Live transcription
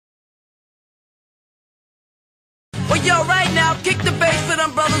yo, right now, kick the bass for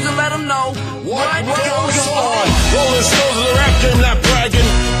them brothers and let them know what goes on. Rolling stones in the rap game, not bragging.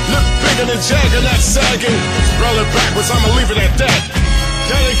 Look bigger than Jagger, not sagging. Rolling backwards, I'ma leave it at that.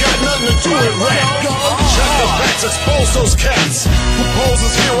 That ain't got nothing to do with rap. Check the backs, expose those cats who pose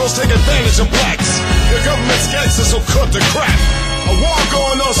as heroes, take advantage of blacks. The government's gangsters, so cut the crap. A war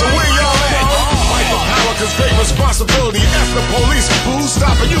going on, so where y'all at? Fight for power, cause great responsibility. F the police, who's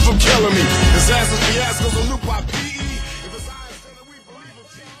stopping you from killing me? Disasters, fiascos, a loop by PE. If it's eyes, then we believe in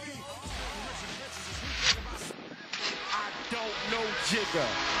TV. I don't know Jigga.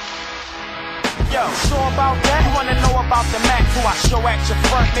 Yo, sure about that? You wanna know about the Mac? Who I show at your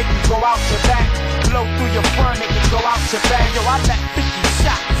front, make you go out your back. Blow through your front, make you go out your back. Yo, I let 50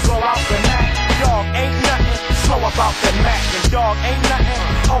 shots go out the Mac. Dog ain't nothing slow about the Mac. And dog ain't nothing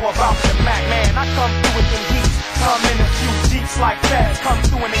oh about the Mac. Man, I come through with them heats. Come in a few Jeeps like feds, come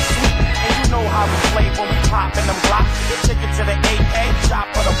through and they sweet. And you know how we play when we pop in them blocks. Take it to the AK, chop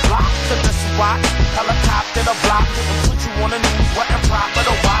for the block. To the SWAT, helicopter the block. Put you on the news, what improper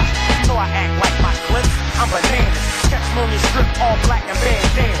to watch. You know I act like my clips, I'm bananas. Catch me on your strip, all black and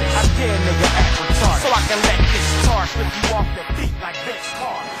bandana. I dare nigga act retarded, so I can let this charge rip you off your feet like this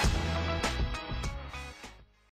car.